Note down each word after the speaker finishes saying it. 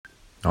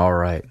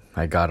Alright,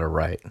 I got it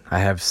right. I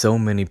have so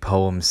many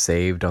poems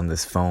saved on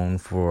this phone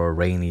for a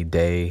rainy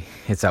day.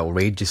 It's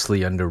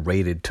outrageously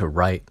underrated to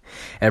write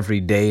every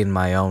day in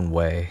my own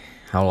way.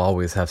 I'll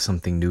always have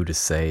something new to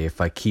say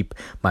if I keep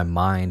my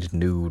mind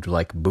nude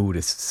like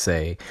Buddhists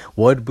say.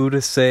 What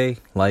Buddhists say?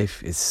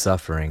 Life is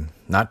suffering.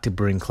 Not to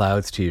bring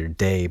clouds to your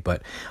day,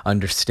 but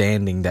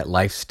understanding that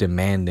life's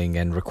demanding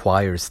and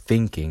requires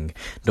thinking.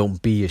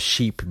 Don't be a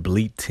sheep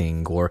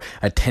bleating or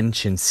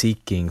attention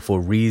seeking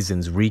for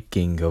reasons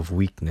reeking of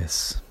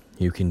weakness.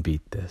 You can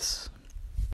beat this.